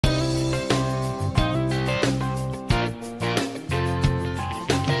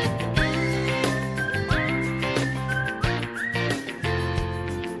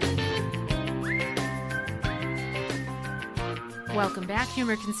Welcome back,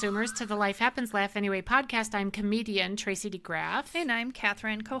 humor consumers, to the Life Happens, Laugh Anyway podcast. I'm comedian Tracy DeGraff. And I'm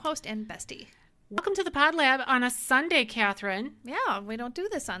Catherine, co-host and bestie. Welcome to the Pod Lab on a Sunday, Catherine. Yeah, we don't do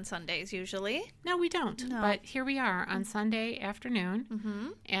this on Sundays usually. No, we don't. No. But here we are on Sunday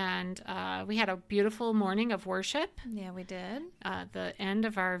afternoon. And we had a beautiful morning of worship. Yeah, we did. The end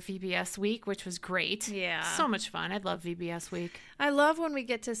of our VBS week, which was great. Yeah. So much fun. I love VBS week. I love when we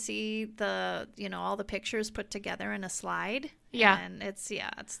get to see the, all the pictures put together in a slide. Yeah. And it's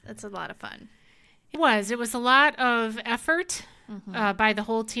a lot of fun. It was a lot of effort by the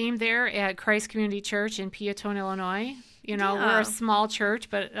whole team there at Christ Community Church in Peatone, Illinois. We're a small church,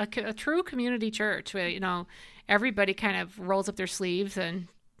 but a true community church where, everybody kind of rolls up their sleeves and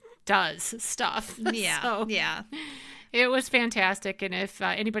does stuff. Yeah, So yeah. it was fantastic. And if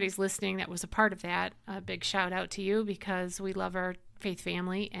anybody's listening that was a part of that, a big shout out to you, because we love our faith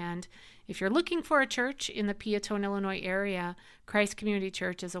family. And if you're looking for a church in the Peatone, Illinois area, Christ Community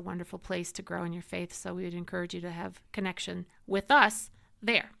Church is a wonderful place to grow in your faith. So we would encourage you to have connection with us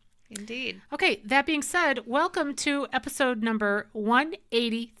there. Indeed. Okay, that being said, welcome to episode number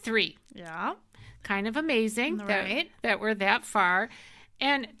 183. Yeah. Kind of amazing Right. that we're that far.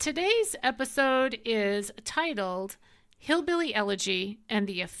 And today's episode is titled Hillbilly Elegy and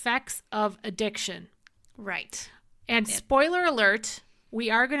the Effects of Addiction. Right. And spoiler alert, we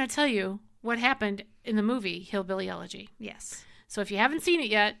are going to tell you what happened in the movie Hillbilly Elegy. Yes. So if you haven't seen it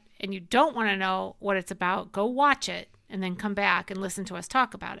yet and you don't want to know what it's about, go watch it and then come back and listen to us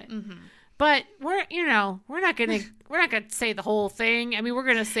talk about it. But we're not going to say the whole thing. I mean, we're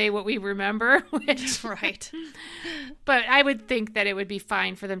going to say what we remember. Right. But I would think that it would be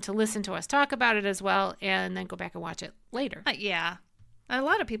fine for them to listen to us talk about it as well and then go back and watch it later. Yeah. A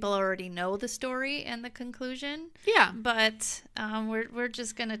lot of people already know the story and the conclusion. Yeah. But we're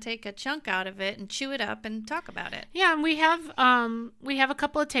just going to take a chunk out of it and chew it up and talk about it. Yeah, and we have a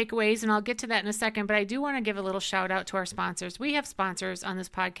couple of takeaways, and I'll get to that in a second, but I do want to give a little shout out to our sponsors. We have sponsors on this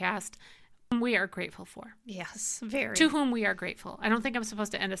podcast whom we are grateful for. Yes, very. To whom we are grateful. I don't think I'm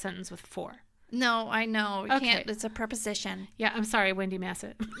supposed to end a sentence with for. No, I know. You Okay. can't. It's a preposition. Yeah, I'm sorry, Wendy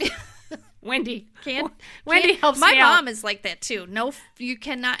Massett. Wendy. Can't. Wendy helps My me out. mom is like that too. No, you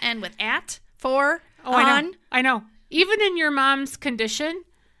cannot end with at, for, Oh, on. I know. Even in your mom's condition,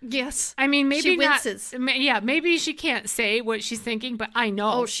 Yes. I mean, maybe She not. winces. Yeah, maybe she can't say what she's thinking, but I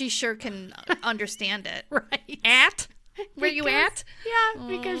know. Oh, she sure can understand it. right. At? Where you at? Yeah,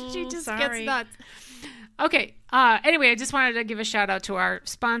 because she Oh, just sorry. gets nuts. Okay. Anyway, I just wanted to give a shout out to our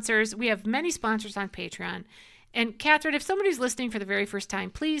sponsors. We have many sponsors on Patreon. And Catherine, if somebody's listening for the very first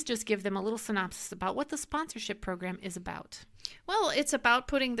time, please just give them a little synopsis about what the sponsorship program is about. Well, it's about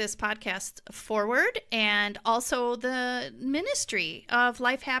putting this podcast forward and also the ministry of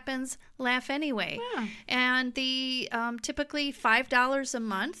Life Happens, Laugh Anyway. Yeah. And the typically $5 a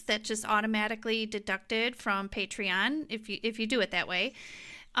month that just automatically deducted from Patreon, if you do it that way,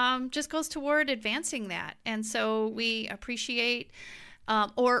 just goes toward advancing that. And so we appreciate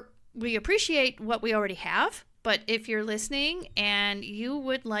what we already have. But if you're listening and you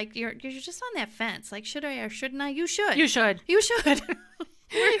would like, you're just on that fence, like, should I or shouldn't I? You should. You should. You should.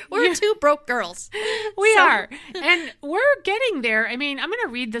 We're two broke girls. We are. And we're getting there. I mean, I'm going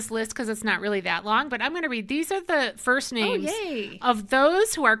to read this list because it's not really that long, but I'm going to read. These are the first names yay. of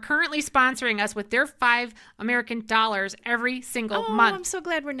those who are currently sponsoring us with their $5 American every single month. I'm so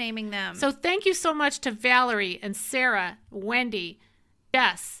glad we're naming them. So thank you so much to Valerie and Sarah, Wendy,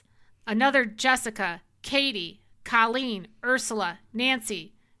 Jess, another Jessica, Katie, Colleen, Ursula,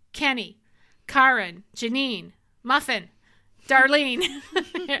 Nancy, Kenny, Karen, Janine, Muffin, Darlene.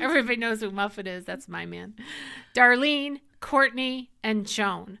 Everybody knows who Muffin is. That's my man. Darlene, Courtney, and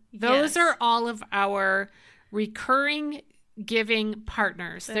Joan. Those Yes. are all of our recurring giving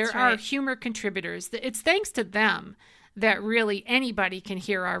partners. That's There are right. humor contributors. It's thanks to them that really anybody can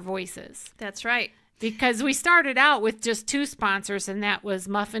hear our voices. That's right. Because we started out with just two sponsors, and that was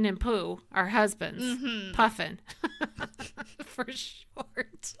Muffin and Pooh, our husbands. Puffin, for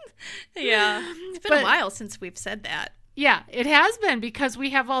short. Yeah. It's been a while since we've said that. Yeah, it has been, because we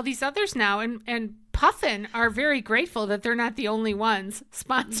have all these others now, and Puffin are very grateful that they're not the only ones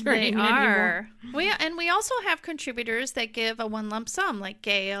sponsoring They anymore. are. We also have contributors that give a one lump sum, like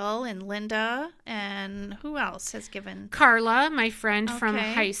Gail and Linda, and who else has given? Carla, my friend from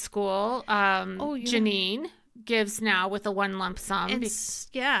Okay. high school, Janine, gives now with a one lump sum. And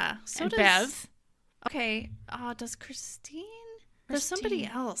yeah. So and does Bev. Okay. Does Christine? There's somebody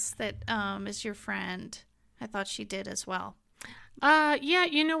else that is your friend. I thought she did as well. Yeah,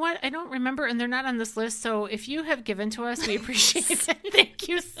 you know what? I don't remember, and they're not on this list. So if you have given to us, we appreciate it. Thank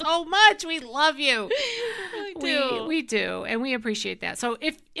you so much. We love you. do. We do, and we appreciate that. So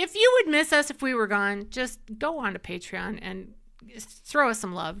if you would miss us if we were gone, just go on to Patreon and throw us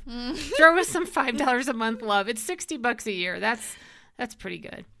some love. Throw us some $5 a month love. It's $60 a year. That's pretty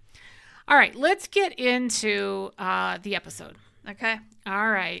good. All right, let's get into the episode. Okay. All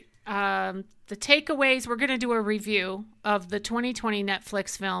right. The takeaways, we're going to do a review of the 2020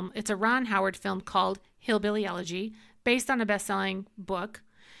 Netflix film. It's a Ron Howard film called Hillbilly Elegy, based on a best-selling book.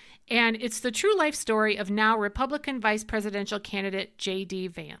 And it's the true life story of now Republican vice presidential candidate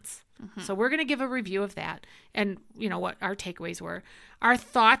JD Vance. So we're going to give a review of that and, what our takeaways were. Our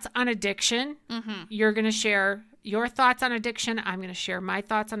thoughts on addiction. You're going to share your thoughts on addiction. I'm going to share my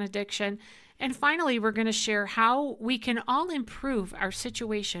thoughts on addiction. And finally, we're going to share how we can all improve our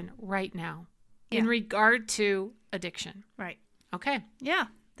situation right now in regard to addiction. Right. Okay. Yeah.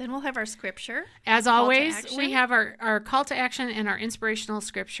 Then we'll have our scripture. As always, we have our call to action and our inspirational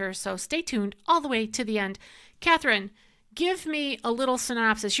scripture. So stay tuned all the way to the end. Catherine, give me a little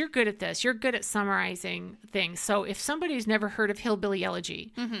synopsis. You're good at this. You're good at summarizing things. So if somebody's never heard of Hillbilly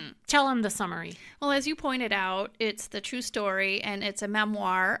Elegy, tell them the summary. Well, as you pointed out, it's the true story, and it's a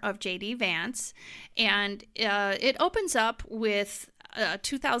memoir of JD Vance. And it opens up with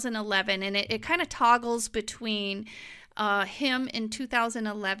 2011, and it kind of toggles between him in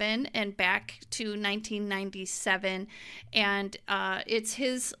 2011 and back to 1997. And it's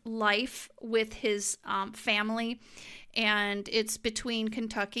his life with his family. And it's between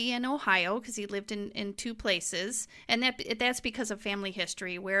Kentucky and Ohio because he lived in two places. And that's because of family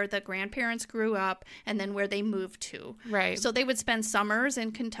history, where the grandparents grew up and then where they moved to. Right. So they would spend summers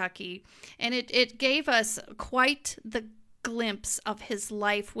in Kentucky. And it gave us quite the glimpse of his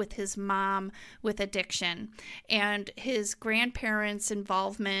life with his mom with addiction and his grandparents'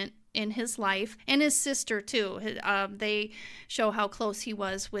 involvement in his life, and his sister too. They show how close he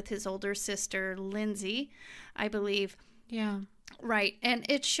was with his older sister, Lindsay, I believe. Yeah. Right. And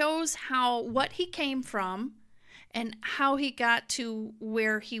it shows what he came from and how he got to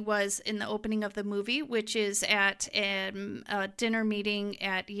where he was in the opening of the movie, which is at a dinner meeting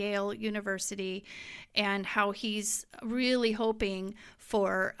at Yale University, and how he's really hoping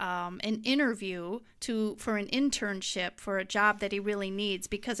for an interview for an internship for a job that he really needs,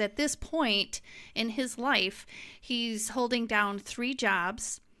 because at this point in his life, he's holding down 3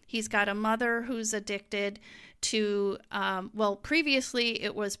 jobs. He's got a mother who's addicted to, previously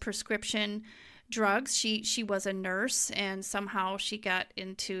it was prescription drugs. She was a nurse, and somehow she got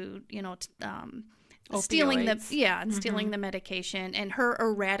into, stealing the medication, and her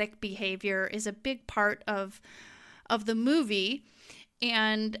erratic behavior is a big part of the movie,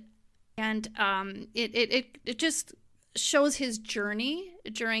 and it just shows his journey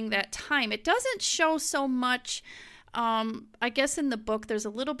during that time. It doesn't show so much. I guess in the book there's a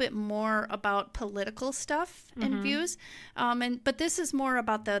little bit more about political stuff and views, but this is more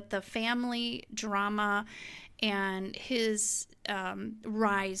about the family drama and his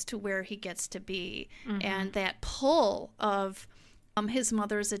rise to where he gets to be, and that pull of his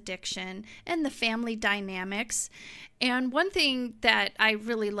mother's addiction and the family dynamics. And one thing that I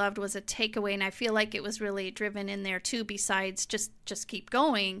really loved was a takeaway, and I feel like it was really driven in there too, besides just keep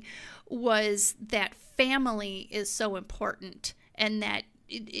going, was that family is so important, and that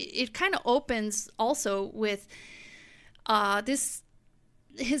it kind of opens also with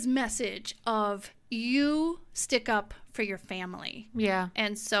his message of you stick up for your family. Yeah.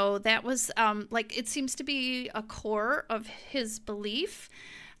 And so that was it seems to be a core of his belief,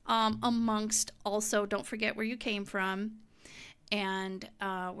 amongst also don't forget where you came from and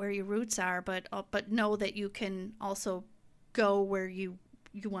where your roots are, but know that you can also go where you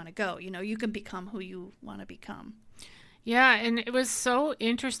want to go. You can become who you want to become. Yeah, and it was so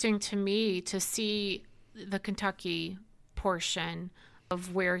interesting to me to see the Kentucky portion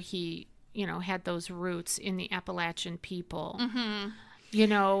of where he, had those roots in the Appalachian people.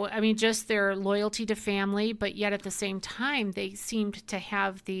 Just their loyalty to family, but yet at the same time, they seemed to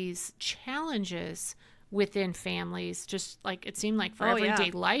have these challenges within families, just like it seemed like for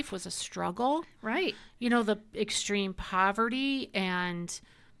everyday life was a struggle. Right. The extreme poverty, and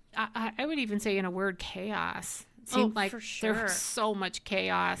I would even say, in a word, chaos. It seemed like there was so much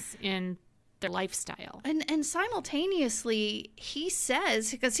chaos in their lifestyle. And simultaneously, he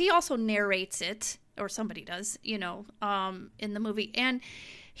says, because he also narrates it, or somebody does, in the movie, and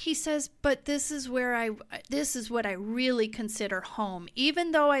he says, but this is what I really consider home.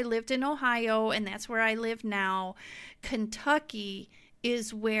 Even though I lived in Ohio and that's where I live now, Kentucky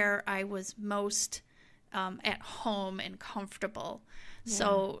is where I was most at home and comfortable. Yeah.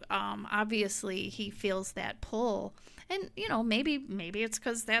 So obviously he feels that pull. And, maybe it's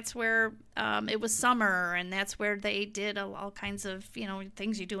because that's where it was summer, and that's where they did all kinds of,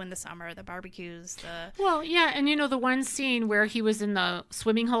 things you do in the summer, the barbecues, Well, yeah, and the one scene where he was in the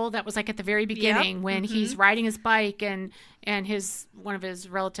swimming hole, that was like at the very beginning when he's riding his bike and one of his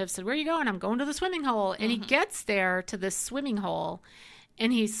relatives said, "Where are you going?" "I'm going to the swimming hole." And he gets there to this swimming hole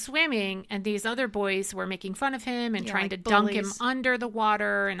and he's swimming, and these other boys were making fun of him and trying to dunk him under the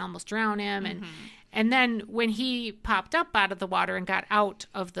water and almost drown him. And then when he popped up out of the water and got out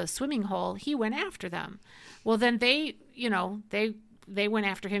of the swimming hole, he went after them. Well, then they went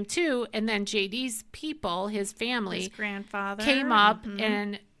after him too. And then JD's people, his family, his grandfather, came up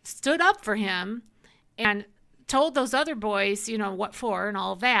and stood up for him and told those other boys, what for and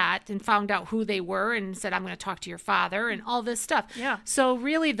all that, and found out who they were and said, "I'm going to talk to your father," and all this stuff. Yeah. So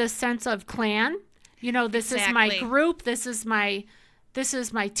really the sense of clan, this is my group, this is my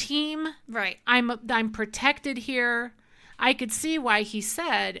team. Right. I'm protected here. I could see why he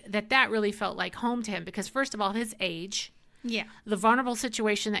said that really felt like home to him, because first of all, his age. Yeah. The vulnerable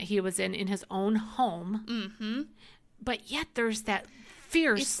situation that he was in his own home. Mm-hmm. But yet there's that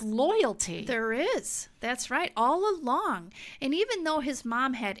fierce loyalty. There is. That's right. All along. And even though his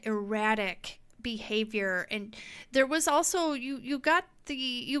mom had erratic behavior, and there was also you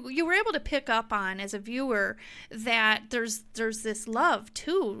were able to pick up on as a viewer that there's this love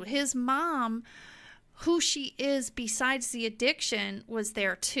too. His mom, who she is besides the addiction, was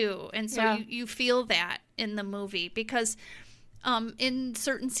there too. And so you feel that in the movie, because in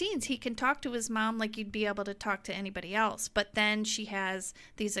certain scenes, he can talk to his mom like you'd be able to talk to anybody else. But then she has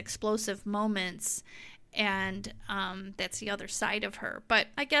these explosive moments, and that's the other side of her. But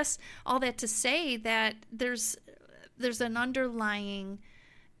I guess all that to say that there's an underlying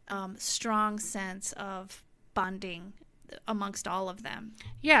strong sense of bonding amongst all of them.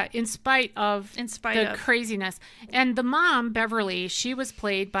 Yeah, in spite of craziness. And the mom, Beverly, she was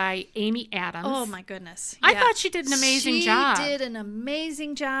played by Amy Adams. Oh my goodness. I thought she did an amazing job. She did an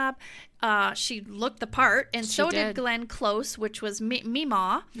amazing job. She looked the part, and so did Glenn Close, which was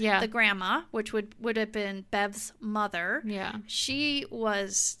Mamaw, the grandma, which would have been Bev's mother. Yeah. She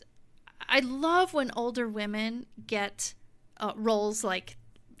was... I love when older women get roles like...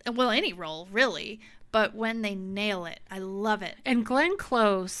 Well, any role, really. But when they nail it, I love it. And Glenn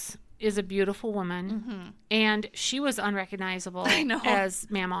Close is a beautiful woman, and she was unrecognizable as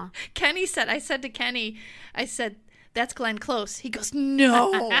Mamaw. I said to Kenny, "That's Glenn Close." He goes,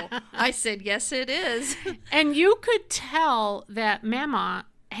 "No." I said, "Yes, it is." And you could tell that Mamaw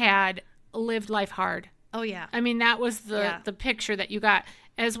had lived life hard. Oh, yeah. I mean, that was the picture that you got,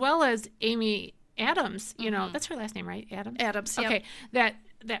 as well as Amy Adams. That's her last name, right? Adams? Adams, yeah. Okay, that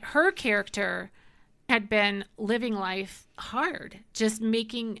her character had been living life hard, just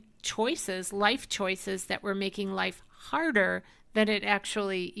making life choices that were making life harder than it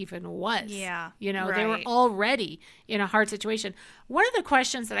actually even was. Yeah. They were already in a hard situation. One of the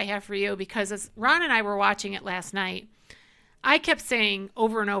questions that I have for you, because as Ron and I were watching it last night, I kept saying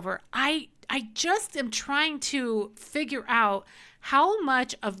over and over, I just am trying to figure out how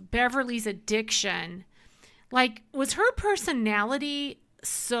much of Beverly's addiction, was her personality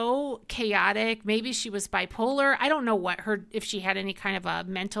so chaotic? Maybe she was bipolar. I don't know if she had any kind of a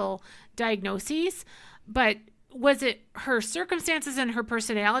mental diagnosis, but was it her circumstances and her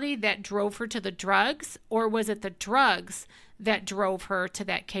personality that drove her to the drugs, or was it the drugs that drove her to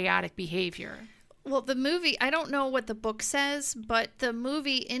that chaotic behavior? Well, the movie, I don't know what the book says, but the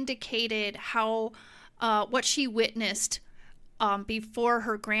movie indicated how what she witnessed before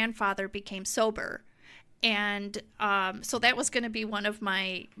her grandfather became sober. And so that was going to be one of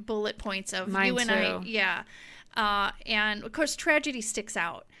my bullet points of Mine you and too. I. Yeah. And of course, tragedy sticks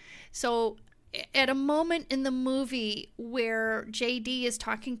out. So at a moment in the movie where JD is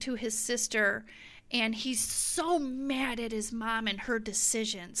talking to his sister, and he's so mad at his mom and her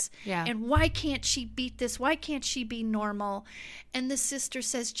decisions. Yeah. And why can't she beat this? Why can't she be normal? And the sister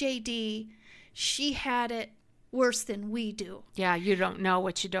says, JD, she had it worse than we do. Yeah, you don't know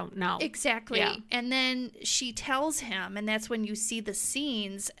what you don't know. Exactly. Yeah. And then she tells him, and that's when you see the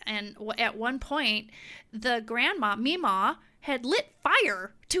scenes. And at one point, the grandma, Mamaw, had lit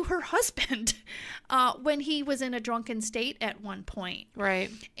fire to her husband when he was in a drunken state at one point. Right.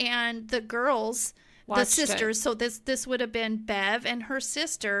 And the girls, the sisters, so this would have been Bev and her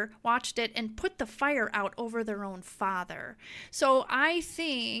sister, watched it and put the fire out over their own father. So I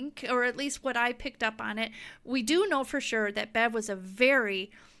think, or at least what I picked up on it, we do know for sure that Bev was a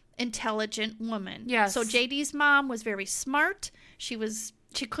very intelligent woman. Yes. So JD's mom was very smart. She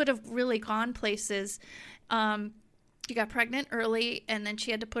could have really gone places. She got pregnant early, and then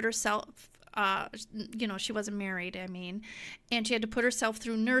she had to put herself she wasn't married, and she had to put herself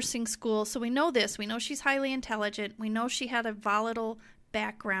through nursing school. So we know this. We know she's highly intelligent. We know she had a volatile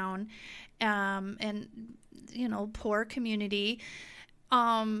background, and, poor community.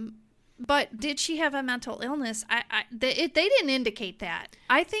 But did she have a mental illness? They didn't indicate that.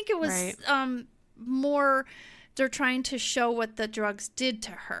 I think it was more they're trying to show what the drugs did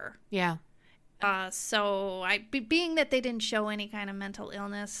to her. Yeah. So being that they didn't show any kind of mental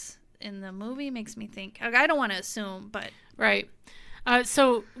illness in the movie makes me think, I don't want to assume, but. Right.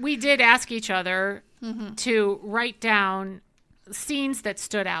 So we did ask each other to write down scenes that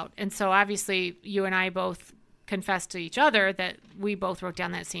stood out. And so obviously you and I both confessed to each other that we both wrote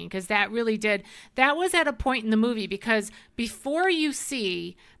down that scene, because that was at a point in the movie, because before you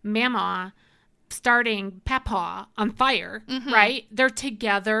see Mamaw starting Papaw on fire, right? They're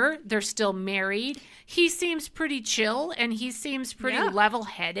together. They're still married. He seems pretty chill, and he seems pretty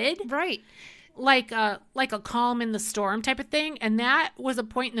level-headed. Right. Like a calm in the storm type of thing. And that was a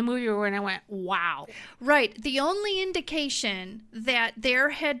point in the movie when I went, wow. Right. The only indication that there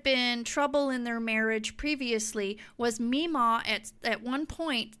had been trouble in their marriage previously was Mamaw at one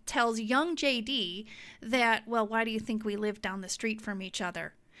point tells young JD that, well, why do you think we live down the street from each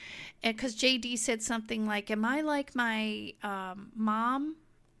other? And because JD said something like, am I like my mom?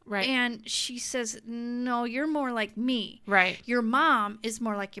 Right. And she says, no, you're more like me. Right. Your mom is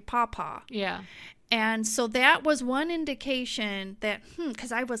more like your papa. Yeah. And so that was one indication that,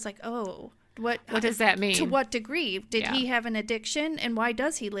 because I was like, oh, what does that mean? To what degree? Did he have an addiction? And why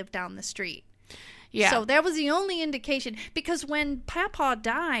does he live down the street? Yeah. So that was the only indication. Because when Papaw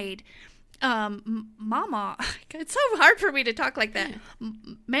died, Mamaw, it's so hard for me to talk like that.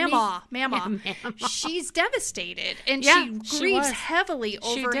 Mamaw, she's devastated, and she grieves heavily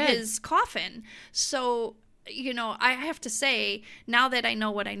over his coffin. So, I have to say, now that I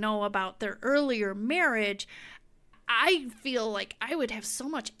know what I know about their earlier marriage, I feel like I would have so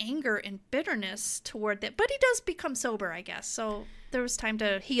much anger and bitterness toward that. But he does become sober, I guess. So there was time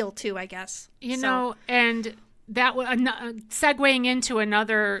to heal too, I guess. And that was segueing into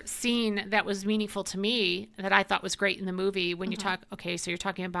another scene that was meaningful to me that I thought was great in the movie. When you talk, so you're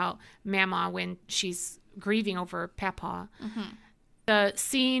talking about Mamaw when she's grieving over Papaw. The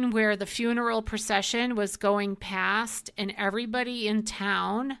scene where the funeral procession was going past and everybody in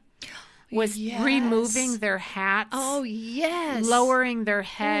town was removing their hats. Oh, yes. Lowering their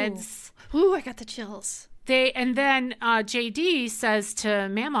heads. Ooh, I got the chills. And then JD says to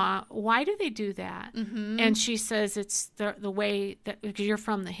Mamaw, why do they do that? And she says it's the way that, because you're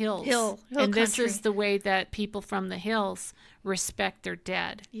from the hills. Hill and country. This is the way that people from the hills respect their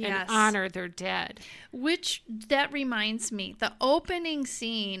dead and honor their dead. Which, that reminds me, the opening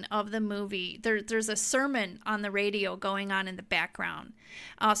scene of the movie, there's a sermon on the radio going on in the background.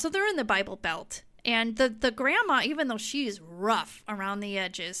 So they're in the Bible Belt. And the grandma, even though she is rough around the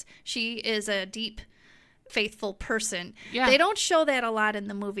edges, she is a deep, faithful person. Yeah. They don't show that a lot in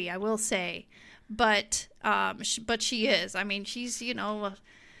the movie, I will say, but she is. I mean, she's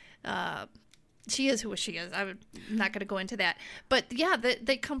she is who she is. I'm not going to go into that, but yeah,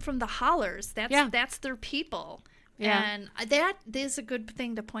 they come from the hollers. That's their people. Yeah. And that is a good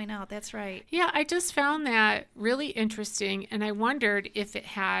thing to point out. That's right. Yeah, I just found that really interesting, and I wondered if it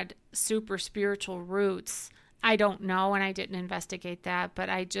had super spiritual roots. I don't know, and I didn't investigate that, but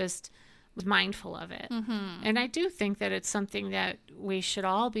I just was mindful of it. And I do think that it's something that we should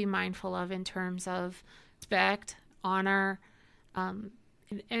all be mindful of in terms of respect, honor,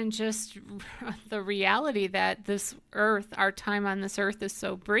 and just the reality that this earth, our time on this earth, is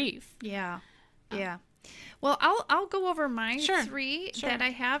so brief. Yeah. Well, I'll go over my three that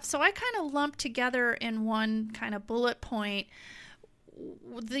I have. So I kind of lumped together in one kind of bullet point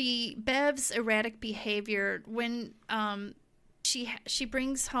the Bev's erratic behavior when she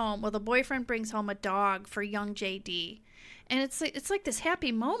brings home, the boyfriend brings home a dog for young JD. And it's like this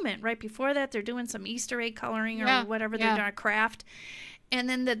happy moment right before that. They're doing some Easter egg coloring or whatever they're doing, a craft. And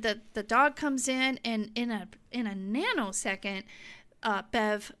then the dog comes in, and in a nanosecond,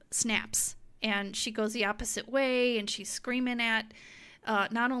 Bev snaps. And she goes the opposite way, and she's screaming at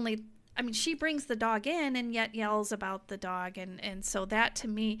she brings the dog in and yet yells about the dog. And so that to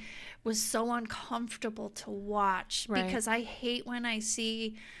me was so uncomfortable to watch because I hate when I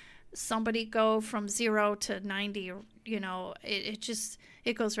see somebody go from 0 to 90,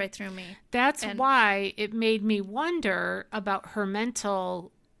 it goes right through me. That's why it made me wonder about her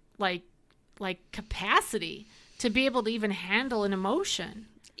mental, like capacity to be able to even handle an emotion.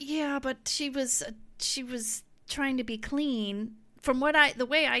 Yeah, but she was trying to be clean. From the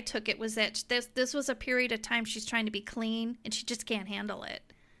way I took it was that this was a period of time she's trying to be clean and she just can't handle it.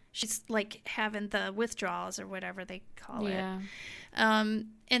 she's like having the withdrawals or whatever they call it. Yeah. And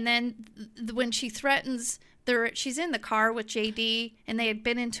then when she threatens, she's in the car with JD, and they had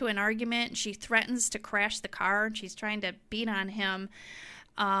been into an argument, and she threatens to crash the car, and she's trying to beat on him.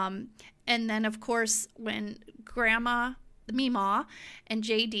 And then, of course, when Grandma, Mamaw, and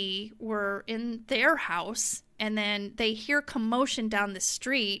JD were in their house, and then they hear commotion down the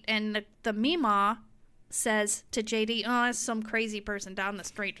street, and the Mamaw says to JD, oh, it's some crazy person down the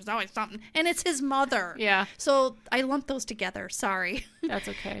street. There's always something. And it's his mother. Yeah. So I lumped those together. Sorry. That's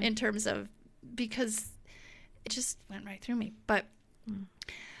okay. In terms of, because it just went right through me. But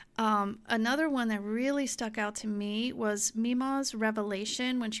another one that really stuck out to me was Mamaw's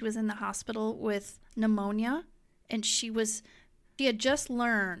revelation when she was in the hospital with pneumonia. And she had just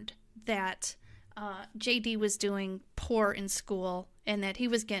learned that JD was doing poor in school and that he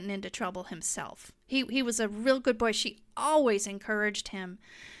was getting into trouble himself. He was a real good boy. She always encouraged him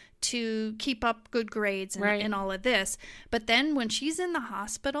to keep up good grades and all of this. But then when she's in the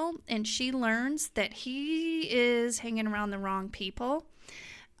hospital and she learns that he is hanging around the wrong people,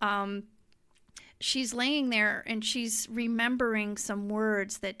 she's laying there and she's remembering some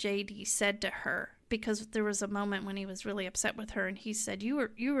words that JD said to her, because there was a moment when he was really upset with her and he said, you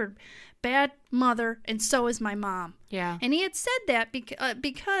were bad mother and so is my mom. Yeah. And he had said that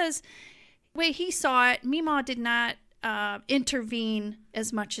because the way he saw it, Mamaw did not intervene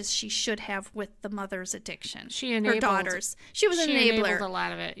as much as she should have with the mother's addiction. She enabled her daughters. She was an enabler. She enabled a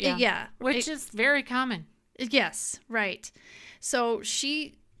lot of it. Yeah. Yeah. Which is very common. Yes, right. So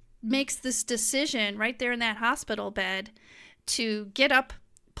she makes this decision right there in that hospital bed to get up,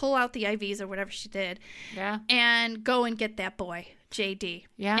 pull out the IVs or whatever she did, and go and get that boy, JD.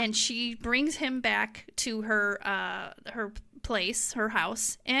 Yeah. And she brings him back to her place, her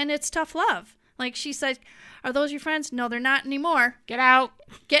house, and it's tough love. Like she said, are those your friends? No, they're not anymore. Get out.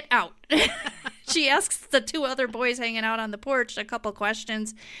 Get out. She asks the two other boys hanging out on the porch a couple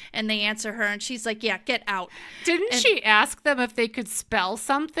questions, and they answer her, and she's like, yeah, get out. Didn't she ask them if they could spell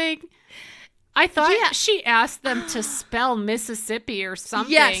something? I thought she asked them to spell Mississippi or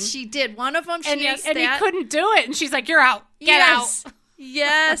something. Yes, she did. One of them, she asked that. And he couldn't do it. And she's like, you're out. Get out.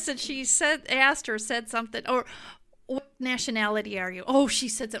 Yes, and she said something. Or, what nationality are you? Oh, she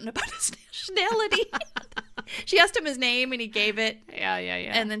said something about his nationality. She asked him his name, and he gave it. Yeah.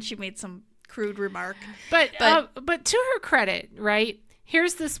 And then she made some crude remark. But to her credit, right,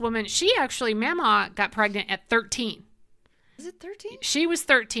 here's this woman. She actually, Mamaw got pregnant at 13. Is it 13? She was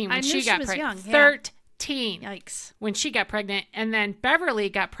 13 when she got pregnant. Young, yeah. 13. Yikes. When she got pregnant. And then Beverly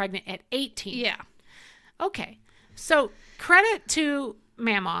got pregnant at 18. Yeah. Okay. So credit to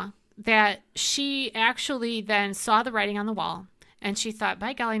Mamaw that she actually then saw the writing on the wall and she thought,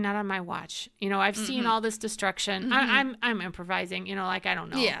 by golly, not on my watch. You know, I've seen all this destruction. I'm improvising, you know, like, I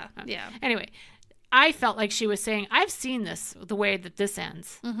don't know. Yeah. Anyway, I felt like she was saying, I've seen this, the way that this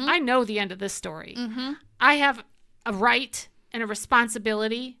ends. I know the end of this story. I have a right and a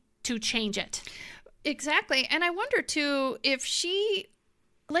responsibility to change it. Exactly. And I wonder, too, if she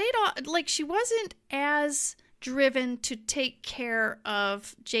laid off, like, she wasn't as driven to take care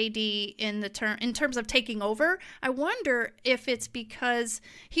of JD in terms of taking over. I wonder if it's because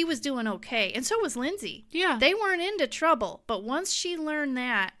he was doing okay. And so was Lindsay. Yeah. They weren't into trouble. But once she learned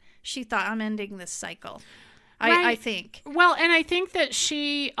that, she thought, I'm ending this cycle. Right. I think. Well, and I think that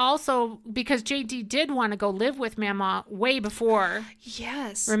she also, because JD did want to go live with Mamaw way before.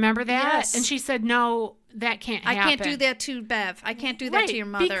 Yes. Remember that? Yes. And she said, no, that can't happen. I can't do that to Bev. I can't do that to your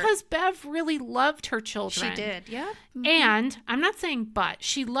mother. Because Bev really loved her children. She did, yeah. And I'm not saying but,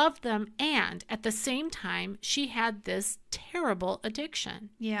 she loved them. And at the same time, she had this terrible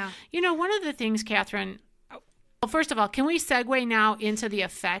addiction. Yeah. You know, one of the things, Catherine... Well, first of all, can we segue now into the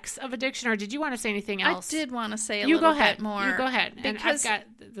effects of addiction, or did you want to say anything else? I did want to say a little bit more. You go ahead. And I've got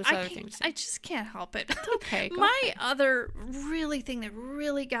this other thing to say. I just can't help it. Okay. My other really thing that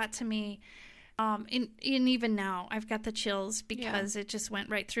really got to me, and even now, I've got the chills because it just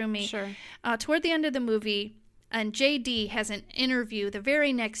went right through me. Sure. Toward the end of the movie, and JD has an interview the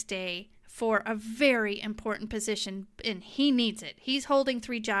very next day for a very important position, and he needs it. He's holding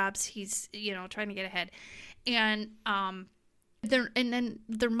 3 jobs. He's, trying to get ahead. And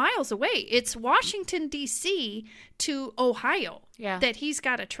they're miles away. It's Washington, D.C. to Ohio that he's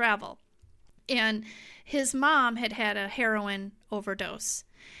got to travel. And his mom had a heroin overdose.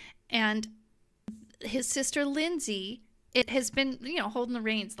 And his sister, Lindsay, it has been, holding the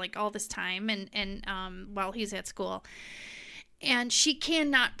reins like all this time and while he's at school. And she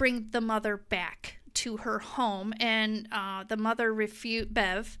cannot bring the mother back to her home, and the mother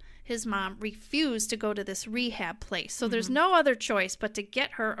Bev, his mom, refused to go to this rehab place. So there's no other choice but to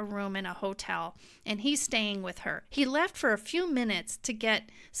get her a room in a hotel, and he's staying with her. He left for a few minutes to get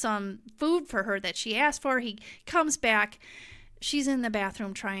some food for her that she asked for. He comes back. She's in the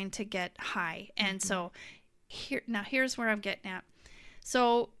bathroom trying to get high. And so here's where I'm getting at.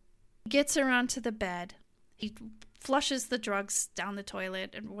 So he gets her onto the bed. He flushes the drugs down the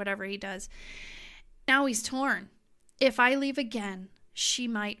toilet and whatever he does. Now he's torn. If I leave again, she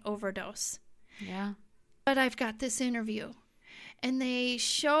might overdose. Yeah. But I've got this interview. And they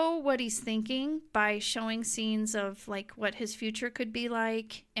show what he's thinking by showing scenes of like what his future could be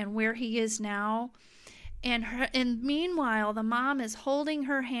like and where he is now. And meanwhile, the mom is holding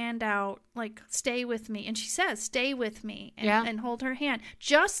her hand out, like, stay with me. And she says, stay with me, and hold her hand,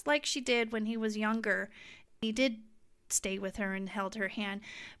 just like she did when he was younger. He did stay with her and held her hand.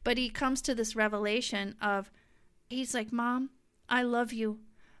 But he comes to this revelation of, he's like, Mom, I love you.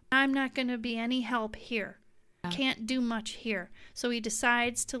 I'm not going to be any help here. Can't do much here. So he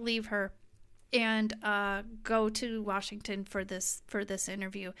decides to leave her and go to Washington for this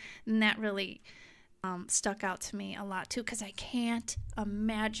interview. And that really stuck out to me a lot too, because I can't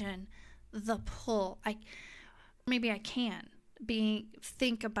imagine the pull. Maybe I can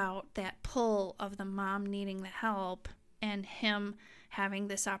think about that pull of the mom needing the help and him having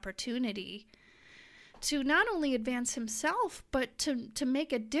this opportunity to not only advance himself, but to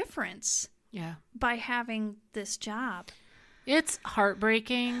make a difference. Yeah. By having this job. It's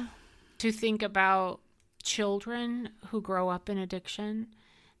heartbreaking to think about children who grow up in addiction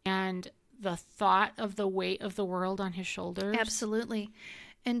and the thought of the weight of the world on his shoulders. Absolutely.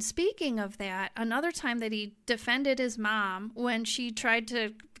 And speaking of that, another time that he defended his mom when she tried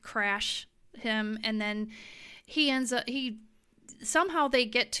to crash him, and then somehow they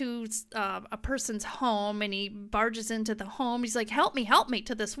get to a person's home, and he barges into the home. He's like, help me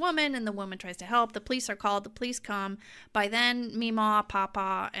to this woman. And the woman tries to help. The police are called. The police come. By then, Mamaw,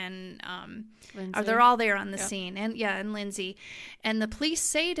 Papaw, and they're all there on the scene. And Lindsay. And the police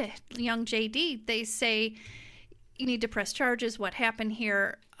say to young JD, they say, you need to press charges. What happened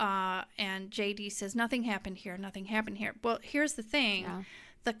here? And JD says, nothing happened here. Nothing happened here. Well, here's the thing. Yeah.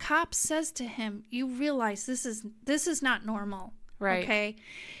 The cop says to him, you realize this is not normal. Right. Okay.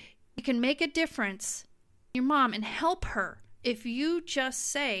 You can make a difference in your mom and help her if you just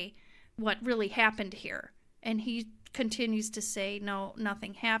say what really happened here. And he continues to say, no,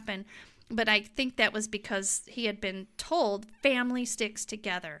 nothing happened. But I think that was because he had been told family sticks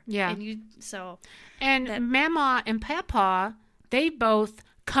together. Yeah. And Mamaw and Papaw, they both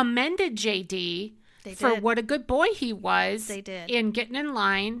commended JD for what a good boy he was. They did. In getting in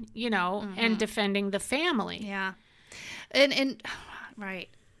line, and defending the family. Yeah. And right.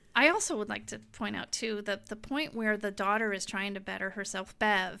 I also would like to point out, too, that the point where the daughter is trying to better herself,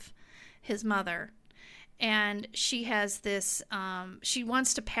 Bev, his mother, and she has this, she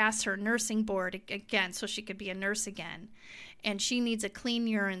wants to pass her nursing board again so she could be a nurse again. And she needs a clean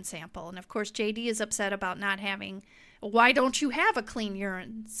urine sample. And, of course, JD is upset about not having, why don't you have a clean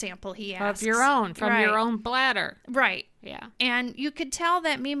urine sample, he asks. Of your own, from your own bladder. Right. Yeah. And you could tell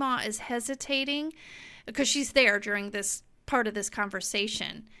that Mamaw is hesitating because she's there during this part of this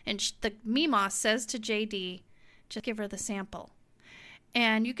conversation. And the Mamaw says to JD, just give her the sample.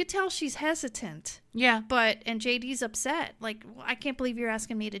 And you could tell she's hesitant. Yeah. And JD's upset. Like, I can't believe you're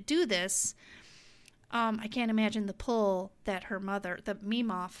asking me to do this. I can't imagine the pull that her mother, the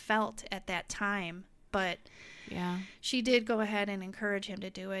Mamaw, felt at that time. But yeah, she did go ahead and encourage him to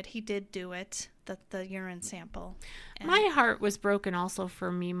do it. He did do it, the urine sample. And my heart was broken also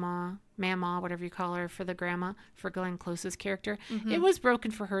for Mamaw, whatever you call her, for the grandma, for Glenn Close's character. Mm-hmm. It was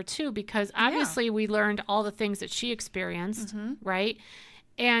broken for her, too, because obviously we learned all the things that she experienced, right?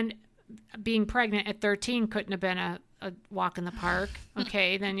 And being pregnant at 13 couldn't have been a walk in the park.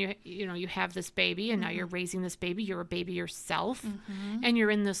 Okay, then you have this baby, and now you're raising this baby. You're a baby yourself, and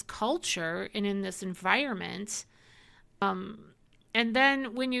you're in this culture and in this environment. And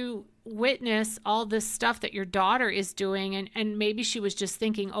then when you witness all this stuff that your daughter is doing, and maybe she was just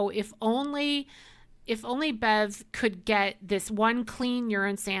thinking, oh, if only Bev could get this one clean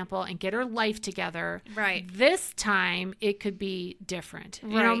urine sample and get her life together, right, this time it could be different.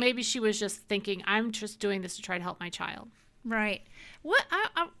 Right. Maybe she was just thinking, I'm just doing this to try to help my child. Right. What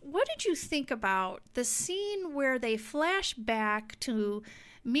did you think about the scene where they flash back to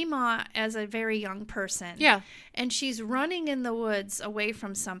Mamaw as a very young person? Yeah. And she's running in the woods away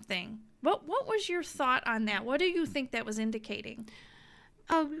from something. What was your thought on that? What do you think that was indicating?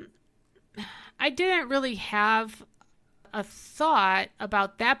 I didn't really have a thought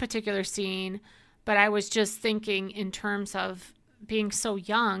about that particular scene, but but I was just thinking in terms of being so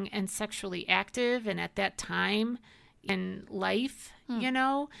young and sexually active and at that time in life,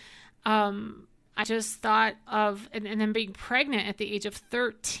 I just thought of, and then being pregnant at the age of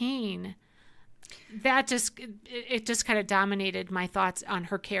 13, that just kind of dominated my thoughts on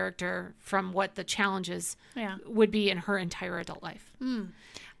her character from what the challenges would be in her entire adult life.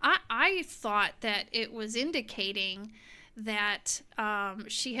 I thought that it was indicating that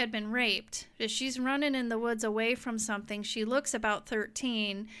she had been raped. She's running in the woods away from something. She looks about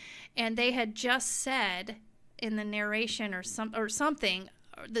 13, and they had just said in the narration or something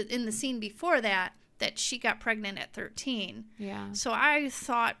in the scene before that she got pregnant at 13. Yeah. So I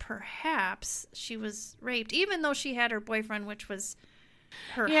thought perhaps she was raped, even though she had her boyfriend, which was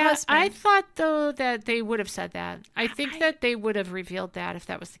her husband. I thought, though, that they would have said that. I think that they would have revealed that if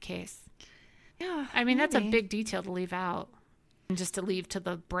that was the case. Yeah. I mean, that's a big detail to leave out. And just to leave to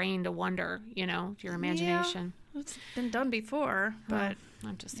the brain to wonder, to your imagination. Yeah, it's been done before, but...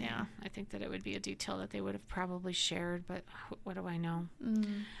 I'm just saying. I think that it would be a detail that they would have probably shared, but what do I know?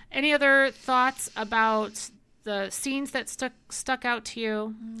 Any other thoughts about the scenes that stuck out to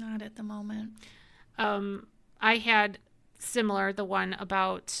you? Not at the moment. I had similar, the one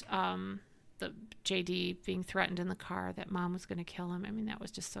about the JD being threatened in the car that mom was going to kill him. I mean, that was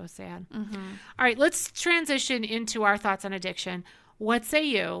just so sad. All right, let's transition into our thoughts on addiction. What say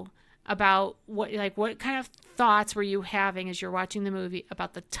you about what kind of thoughts were you having as you're watching the movie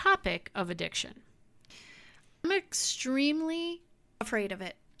about the topic of addiction? I'm extremely afraid of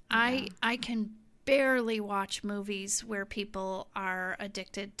it. Yeah. I can barely watch movies where people are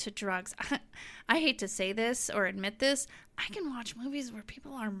addicted to drugs. I hate to say this or admit this. I can watch movies where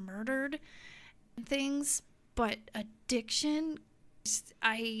people are murdered and things, but addiction,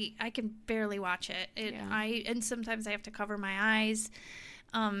 I can barely watch it. And sometimes I have to cover my eyes.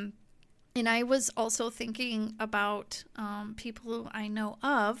 And I was also thinking about people who I know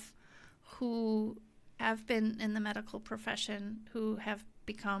of who have been in the medical profession who have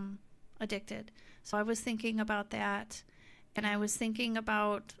become addicted. So I was thinking about that. And I was thinking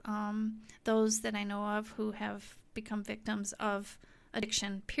about those that I know of who have become victims of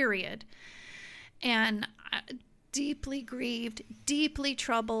addiction, period. And deeply grieved, deeply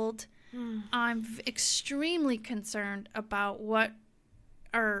troubled. I'm extremely concerned about what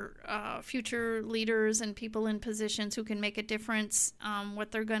our future leaders and people in positions who can make a difference,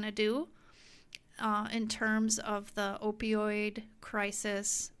 what they're going to do in terms of the opioid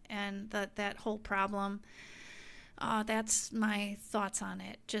crisis and that whole problem. That's my thoughts on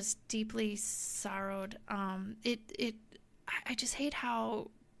it. Just deeply sorrowed. I just hate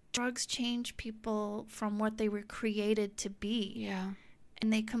how drugs change people from what they were created to be. Yeah.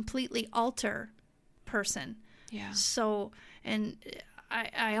 And they completely alter person. Yeah. So, and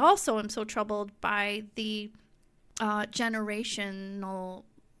I also am so troubled by the generational,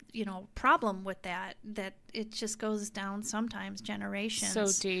 problem with that it just goes down sometimes generations. So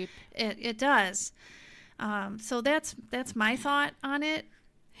deep. It does. So that's my thought on it.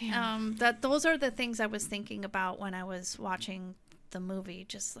 Yeah. Those are the things I was thinking about when I was watching the movie.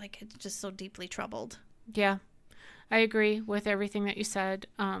 Just so deeply troubled. Yeah. I agree with everything that you said.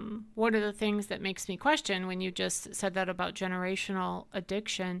 One of the things that makes me question when you just said that about generational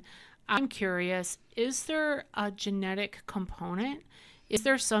addiction, I'm curious, is there a genetic component? Is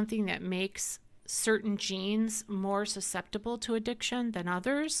there something that makes certain genes more susceptible to addiction than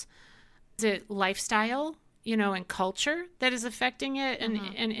others? Is it lifestyle, and culture that is affecting it and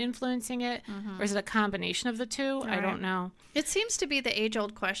influencing it? Or is it a combination of the two? Right. I don't know. It seems to be the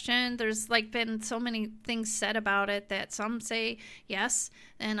age-old question. There's been so many things said about it that some say yes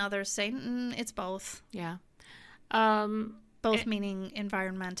and others say it's both. Yeah. Both meaning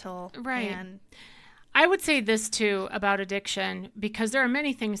environmental. Right. And I would say this too about addiction, because there are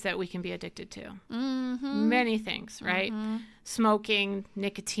many things that we can be addicted to. Many things, right? Smoking,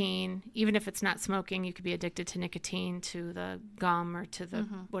 nicotine. Even if it's not smoking, you could be addicted to nicotine, to the gum, or to the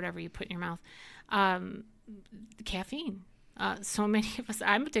whatever you put in your mouth. Caffeine. So many of us,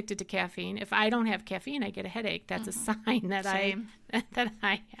 I'm addicted to caffeine. If I don't have caffeine, I get a headache. That's a sign that I'm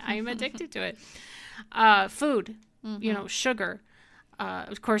addicted to it. Food, sugar.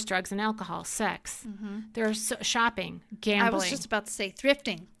 Of course, drugs and alcohol, sex. There's shopping, gambling. I was just about to say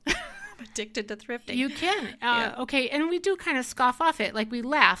thrifting. I'm addicted to thrifting. You can. Okay, and we do kind of scoff off it. We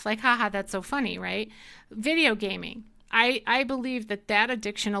laugh, haha, that's so funny, right? Video gaming. I believe that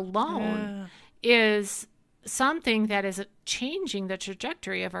addiction alone is something that is changing the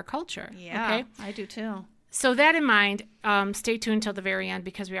trajectory of our culture. Yeah, okay? I do too. So that in mind, stay tuned till the very end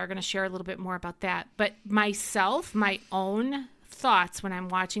because we are going to share a little bit more about that. But myself, my own thoughts when I'm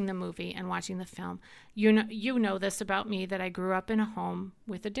watching the movie and watching the film. You know this about me, that I grew up in a home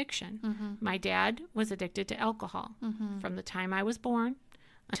with addiction. Mm-hmm. My dad was addicted to alcohol. Mm-hmm. From the time I was born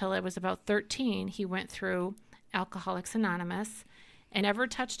until I was about 13, he went through Alcoholics Anonymous and never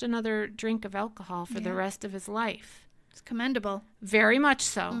touched another drink of alcohol for the rest of his life. It's commendable. Very much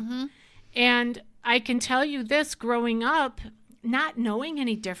so. Mm-hmm. And I can tell you this, growing up, not knowing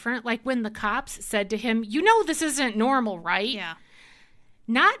any different, like when the cops said to him, you know this isn't normal, right? Yeah.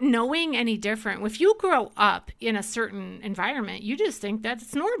 Not knowing any different. If you grow up in a certain environment, you just think that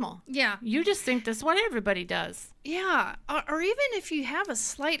it's normal. Yeah. You just think that's what everybody does. Yeah. Or even if you have a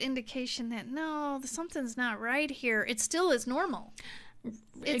slight indication that, no, something's not right here, it still is normal.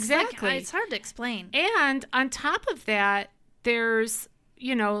 Exactly. It's hard to explain. And on top of that, there's,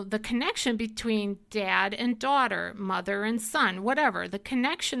 the connection between dad and daughter, mother and son, whatever. The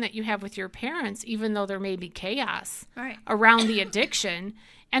connection that you have with your parents, even though there may be chaos around the addiction.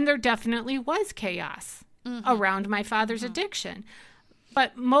 And there definitely was chaos around my father's addiction.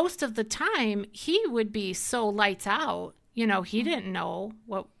 But most of the time, he would be so lights out. He didn't know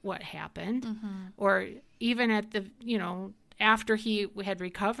what happened. Or even at the, after he had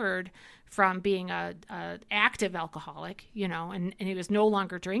recovered from being a active alcoholic, and he was no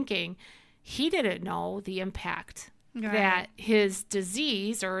longer drinking, he didn't know the impact that his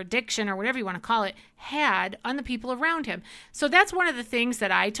disease or addiction or whatever you want to call it had on the people around him. So that's one of the things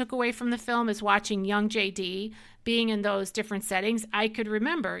that I took away from the film, is watching young JD being in those different settings. I could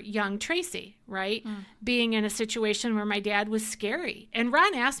remember young Tracy, right? Being in a situation where my dad was scary. And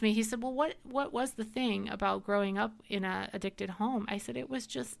Ron asked me, he said, well, what was the thing about growing up in a addicted home? I said, it was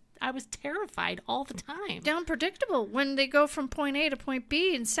just, I was terrified all the time. Unpredictable. When they go from point A to point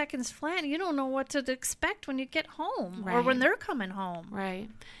B in seconds flat, you don't know what to expect when you get home or when they're coming home. Right.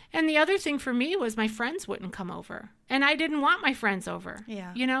 And the other thing for me was my friends wouldn't come over. And I didn't want my friends over.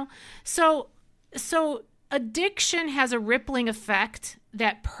 Yeah. So addiction has a rippling effect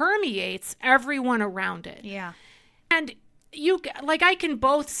that permeates everyone around it. Yeah. And I can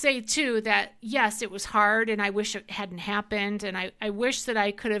both say too that yes, it was hard and I wish it hadn't happened. And I wish that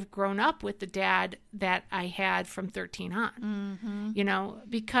I could have grown up with the dad that I had from 13 on,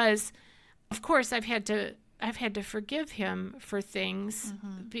 because of course I've had to forgive him for things,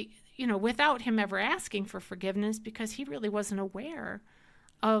 without him ever asking for forgiveness, because he really wasn't aware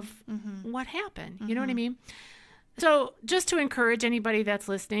of what happened. You know what I mean? So just to encourage anybody that's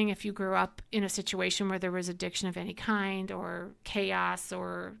listening, if you grew up in a situation where there was addiction of any kind or chaos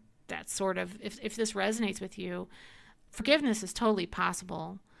or that sort of, if this resonates with you, forgiveness is totally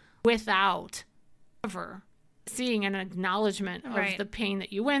possible without ever seeing an acknowledgement of the pain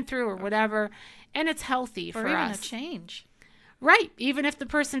that you went through or whatever. And it's healthy for us. Or even a change. Right. Even if the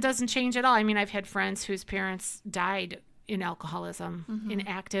person doesn't change at all. I mean, I've had friends whose parents died in alcoholism, in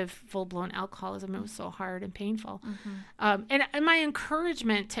active, full-blown alcoholism. It was so hard and painful. And my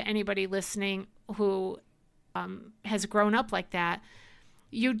encouragement to anybody listening who has grown up like that,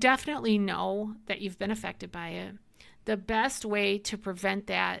 you definitely know that you've been affected by it. The best way to prevent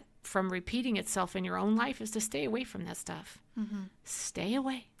that from repeating itself in your own life is to stay away from that stuff. Stay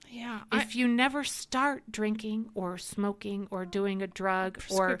away. Yeah. If you never start drinking or smoking or doing a drug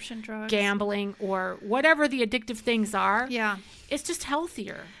or drugs, gambling or whatever the addictive things are, it's just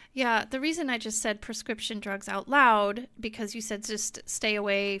healthier. Yeah. The reason I just said prescription drugs out loud, because you said just stay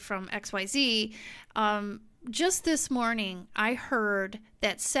away from XYZ. Just this morning, I heard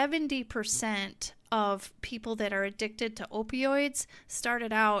that 70% of people that are addicted to opioids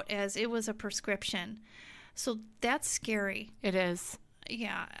started out as it was a prescription. So that's scary. It is.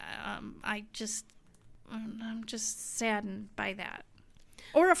 Yeah, I'm just saddened by that,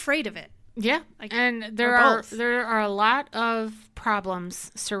 or afraid of it. Yeah, and there are a lot of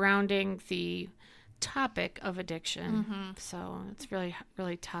problems surrounding the topic of addiction, so it's really,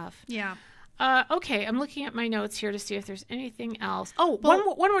 really tough. Yeah. Okay, I'm looking at my notes here to see if there's anything else. Oh, one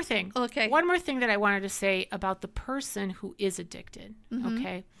more thing. Okay. One more thing that I wanted to say about the person who is addicted.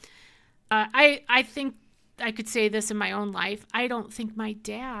 Okay. I think I could say this in my own life. I don't think my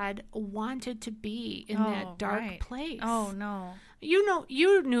dad wanted to be in that dark place. Oh, no.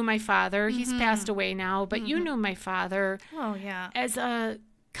 You knew my father. He's passed away now, but you knew my father. Oh, yeah. As a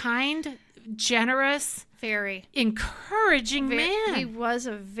kind, generous, very encouraging man. He was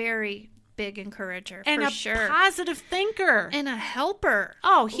a very big encourager, and for a sure. Positive thinker. And a helper.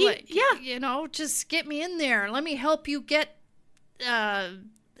 Oh, just get me in there. Let me help you get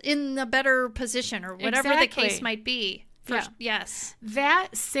in a better position or whatever the case might be. Yes. That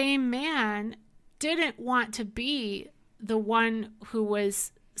same man didn't want to be the one who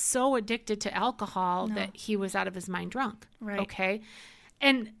was so addicted to alcohol that he was out of his mind drunk. Right. Okay.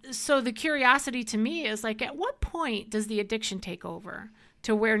 And so the curiosity to me is like, at what point does the addiction take over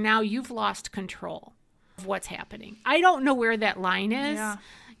to where now you've lost control of what's happening? I don't know where that line is. Yeah.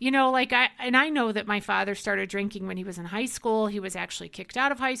 You know, like I know that my father started drinking when he was in high school. He was actually kicked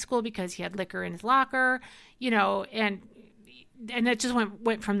out of high school because he had liquor in his locker, you know, and it just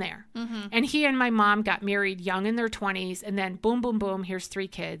went from there. Mm-hmm. And he and my mom got married young in their 20s, and then boom, boom, boom, here's 3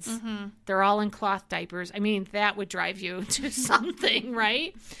 kids. Mm-hmm. They're all in cloth diapers. I mean, that would drive you to something,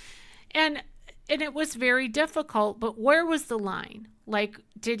 right? And it was very difficult, but where was the line? Like,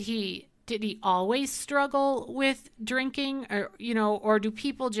 did he always struggle with drinking, or, you know, or do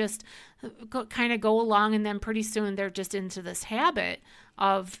people just kind of go along and then pretty soon they're just into this habit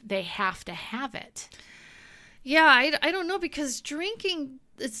of they have to have it? Yeah, I don't know, because drinking,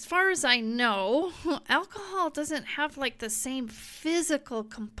 as far as I know, alcohol doesn't have like the same physical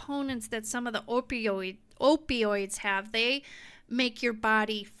components that some of the opioids have. They make your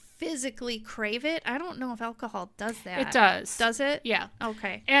body physically crave it. I don't know if alcohol does that. It does. Does it? Yeah.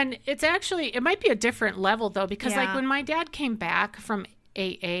 Okay. And it's actually, it might be a different level though, because Yeah. like when my dad came back from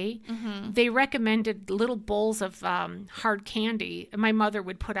AA, they recommended little bowls of hard candy. And my mother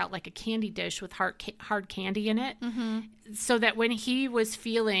would put out like a candy dish with hard candy in it, so that when he was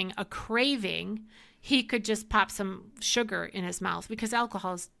feeling a craving, he could just pop some sugar in his mouth, because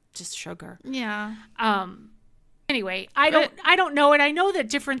alcohol is just sugar. Yeah. Anyway, I don't know it. I know that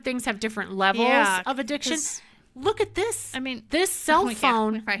different things have different levels of addiction. Look at this. I mean, this cell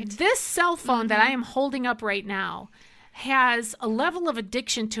phone, yeah, right. this cell phone that I am holding up right now has a level of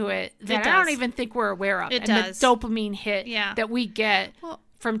addiction to it that I don't even think we're aware of. It and does. the dopamine hit Yeah. that we get Well,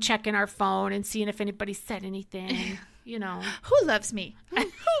 from checking our phone and seeing if anybody said anything, you know. who loves me?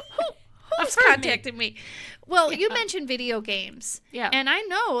 Who's contacted me? Well, you mentioned video games. Yeah. And I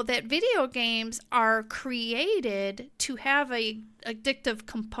know that video games are created to have a addictive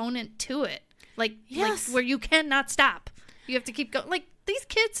component to it. Like where you cannot stop. You have to keep going. Like these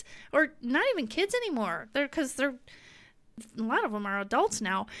kids, or not even kids anymore. Because a lot of them are adults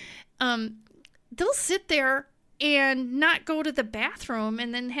now. They'll sit there and not go to the bathroom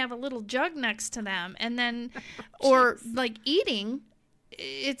and then have a little jug next to them, and then or like eating.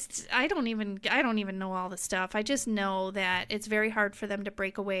 I don't even know all the stuff. I just know that it's very hard for them to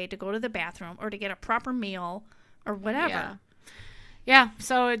break away to go to the bathroom or to get a proper meal or whatever. Yeah.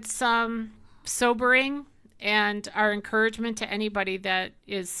 So it's sobering, and our encouragement to anybody that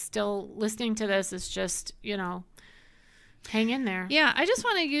is still listening to this is just, you know, hang in there. Yeah, I just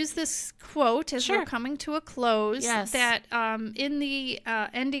want to use this quote as we're coming to a close. Yes. That in the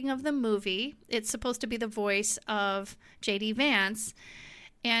ending of the movie, it's supposed to be the voice of JD Vance,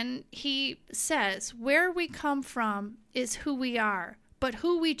 and he says, "Where we come from is who we are, but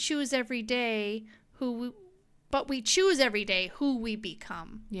who we choose every day, we choose every day who we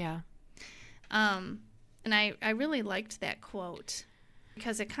become." Yeah. And I really liked that quote,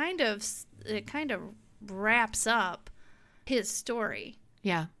 because it kind of wraps up his story.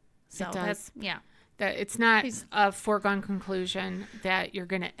 Yeah. So it does. that it's not a foregone conclusion that you're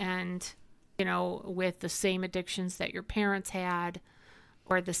going to end, you know, with the same addictions that your parents had,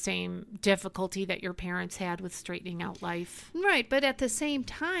 or the same difficulty that your parents had with straightening out life. Right, but at the same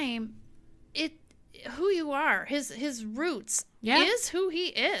time, who you are, his roots is who he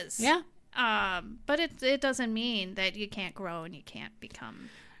is. Yeah. But it doesn't mean that you can't grow and you can't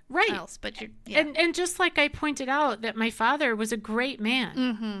become else. But you're and just like I pointed out, that my father was a great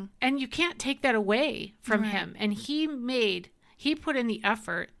man, and you can't take that away from him. And he put in the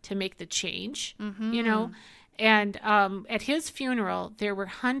effort to make the change, you know. And at his funeral, there were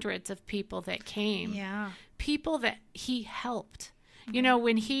hundreds of people that came. Yeah. People that he helped. You know,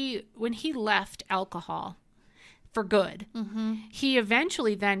 when he left alcohol for good, he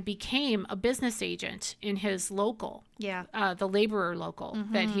eventually then became a business agent in his local, the laborer local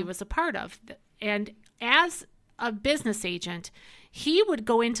that he was a part of. And as a business agent, he would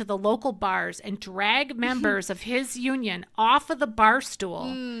go into the local bars and drag members of his union off of the bar stool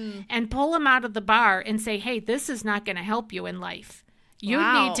and pull them out of the bar and say, "Hey, this is not going to help you in life. You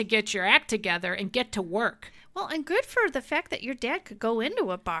need to get your act together and get to work." Well, and good for the fact that your dad could go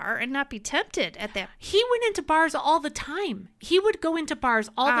into a bar and not be tempted at that. He went into bars all the time. He would go into bars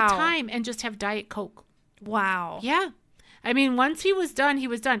all the time and just have Diet Coke. Wow. Yeah. I mean, once he was done, he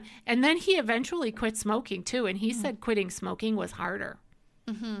was done. And then he eventually quit smoking, too. And he said quitting smoking was harder.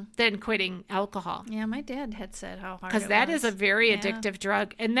 than quitting alcohol. Yeah, my dad had said how hard it was. Because that is a very addictive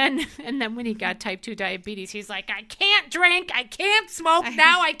drug. And then when he got type 2 diabetes, he's like, I can't drink, I can't smoke,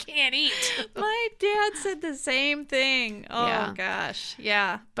 now I can't eat. My dad said the same thing. Oh, gosh.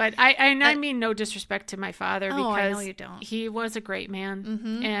 Yeah. But I mean no disrespect to my father, because I know you don't. He was a great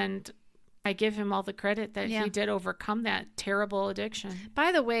man. And I give him all the credit that he did overcome that terrible addiction.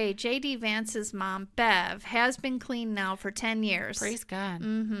 By the way, JD Vance's mom, Bev, has been clean now for 10 years. Praise God.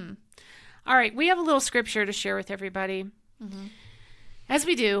 All right, we have a little scripture to share with everybody. As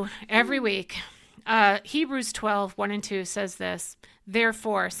we do every week. Hebrews 12, 1 and 2 says this: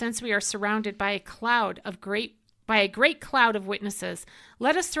 Therefore, since we are surrounded by a great cloud of witnesses,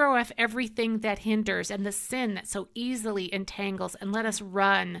 let us throw off everything that hinders and the sin that so easily entangles, and let us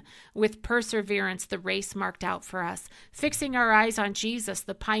run with perseverance the race marked out for us, fixing our eyes on Jesus,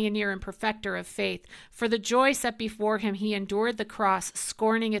 the pioneer and perfecter of faith. For the joy set before him, he endured the cross,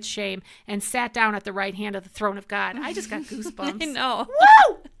 scorning its shame, and sat down at the right hand of the throne of God. I just got goosebumps. I know.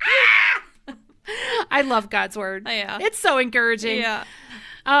 Woo! I love God's word. Yeah. It's so encouraging. Yeah.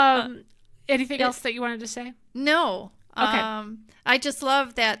 Anything else that you wanted to say? No. Okay. I just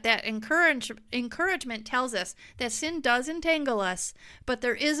love that encouragement tells us that sin does entangle us, but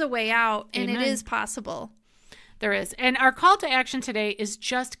there is a way out, and Amen. it is possible. There is. And our call to action today is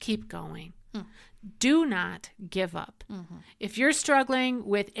just keep going. Do not give up. If you're struggling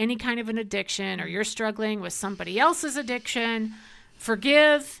with any kind of an addiction, or you're struggling with somebody else's addiction,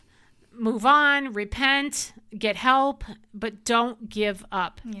 forgive, move on, repent, get help, but don't give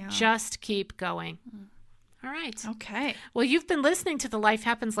up. Yeah. Just keep going. All right. Okay. Well, you've been listening to the Life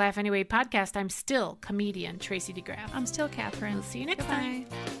Happens Laugh Anyway podcast. I'm still comedian Tracy DeGraff. I'm still Catherine. We'll see you next time.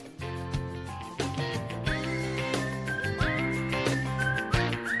 Goodbye.